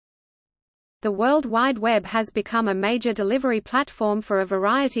The World Wide Web has become a major delivery platform for a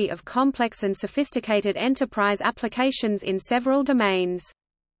variety of complex and sophisticated enterprise applications in several domains.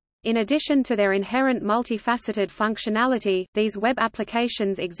 In addition to their inherent multifaceted functionality, these web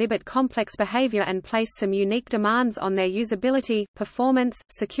applications exhibit complex behavior and place some unique demands on their usability, performance,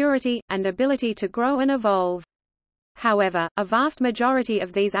 security, and ability to grow and evolve. However, a vast majority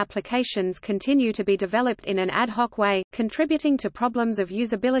of these applications continue to be developed in an ad hoc way, contributing to problems of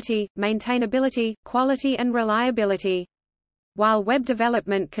usability, maintainability, quality and reliability. While web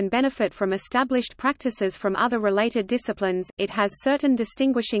development can benefit from established practices from other related disciplines, it has certain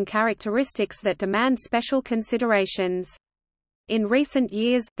distinguishing characteristics that demand special considerations. In recent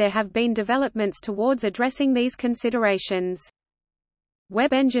years, there have been developments towards addressing these considerations.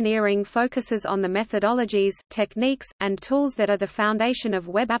 Web engineering focuses on the methodologies, techniques, and tools that are the foundation of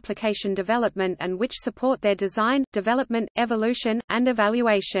web application development and which support their design, development, evolution, and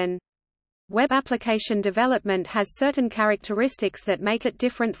evaluation. Web application development has certain characteristics that make it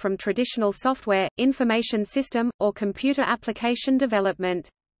different from traditional software, information system, or computer application development.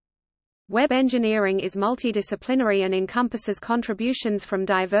 Web engineering is multidisciplinary and encompasses contributions from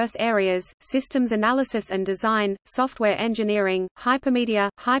diverse areas: systems analysis and design, software engineering, hypermedia,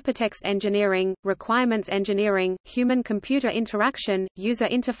 hypertext engineering, requirements engineering, human-computer interaction, user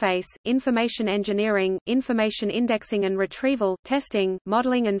interface, information engineering, information indexing and retrieval, testing,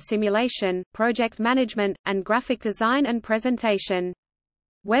 modeling and simulation, project management, and graphic design and presentation.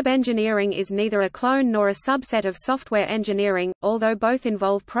 Web engineering is neither a clone nor a subset of software engineering, although both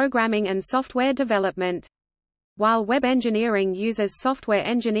involve programming and software development. While web engineering uses software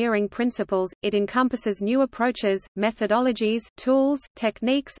engineering principles, it encompasses new approaches, methodologies, tools,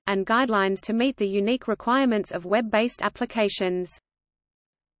 techniques, and guidelines to meet the unique requirements of web-based applications.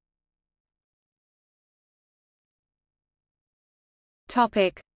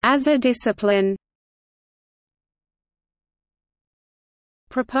 As a discipline.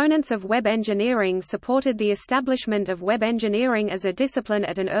 Proponents of web engineering supported the establishment of web engineering as a discipline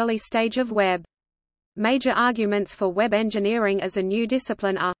at an early stage of web. Major arguments for web engineering as a new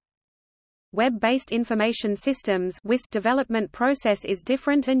discipline are: web-based information systems (WIS) development process is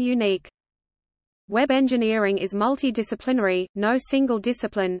different and unique. Web engineering is multidisciplinary, no single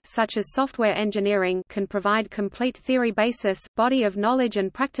discipline such as software engineering can provide complete theory basis, body of knowledge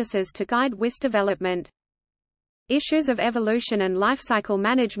and practices to guide WIS development. Issues of evolution and lifecycle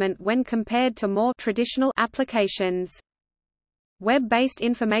management when compared to more traditional applications. Web-based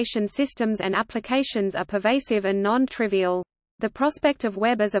information systems and applications are pervasive and non-trivial. The prospect of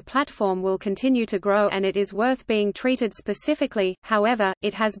web as a platform will continue to grow and it is worth being treated specifically. However,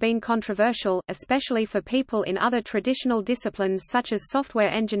 it has been controversial, especially for people in other traditional disciplines such as software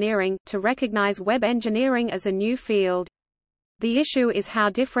engineering, to recognize web engineering as a new field. The issue is how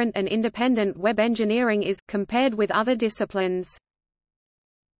different and independent web engineering is, compared with other disciplines.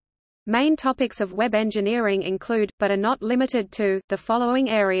 Main topics of web engineering include, but are not limited to, the following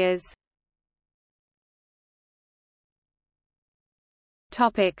areas.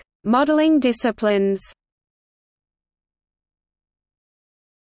 Modeling disciplines.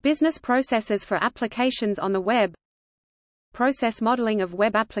 Business processes for applications on the web. Process modeling of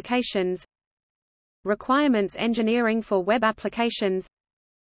web applications. Requirements engineering for web applications.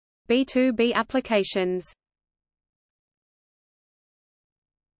 B2B applications.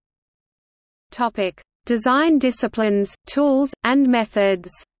 Design disciplines, tools, and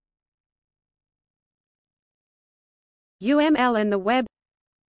methods. UML and the web.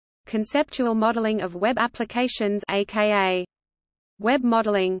 Conceptual modeling of web applications aka web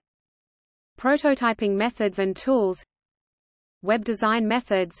modeling. Prototyping methods and tools. Web design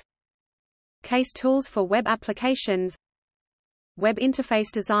methods. Case tools for web applications. Web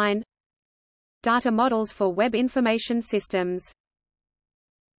interface design. Data models for web information systems.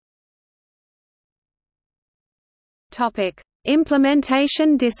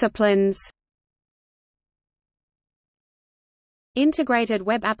 Implementation disciplines. Integrated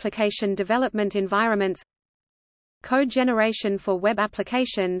web application development environments. Code generation for web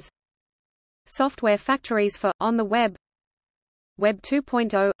applications. Software factories for on the web. Web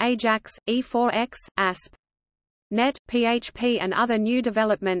 2.0, Ajax, E4X, ASP. .NET, PHP and other new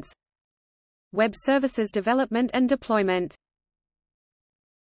developments. Web services development and deployment.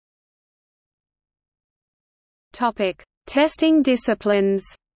 Testing disciplines.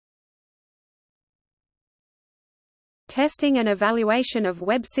 Testing and evaluation of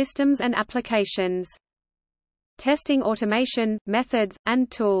web systems and applications. Testing automation, methods, and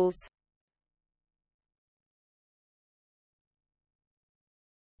tools.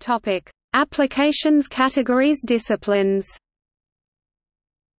 Applications categories disciplines.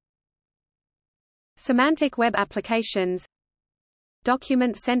 Semantic web applications,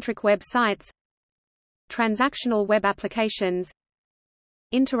 document-centric web sites, transactional web applications,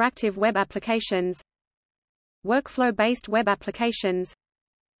 interactive web applications, workflow-based web applications,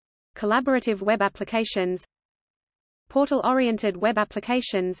 collaborative web applications, portal-oriented web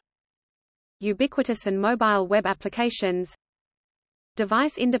applications, ubiquitous and mobile web applications,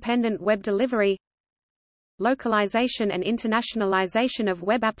 device-independent web delivery, localization and internationalization of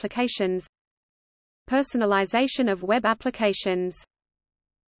web applications, personalization of web applications.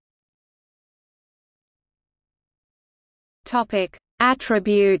 Topic: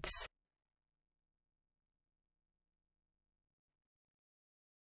 Attributes.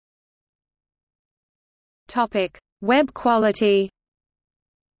 Topic: Web quality.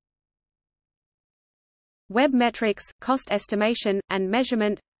 Web metrics, cost estimation, and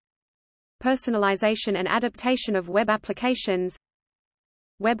measurement. Personalization and adaptation of web applications.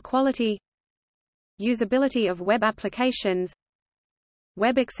 Web quality. Usability of web applications.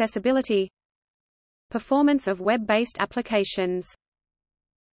 Web accessibility. Performance of web-based applications.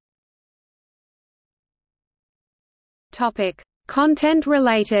 Topic: Content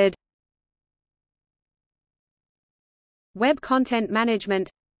related. Web content management,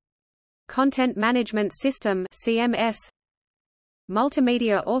 content management system (CMS),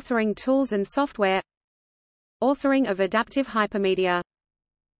 multimedia authoring tools and software, authoring of adaptive hypermedia.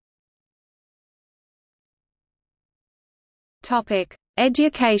 Topic: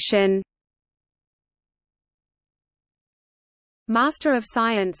 Education. Master of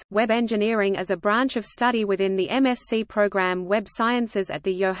Science, Web Engineering as a branch of study within the MSc program Web Sciences at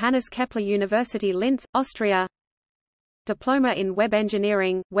the Johannes Kepler University Linz, Austria. Diploma in Web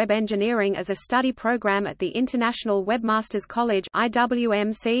Engineering as a study program at the International Webmasters College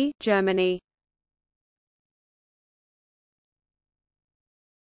IWMC, Germany.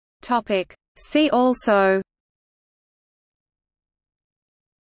 Topic: See also: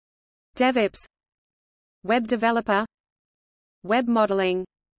 DevOps, Web developer, Web modeling.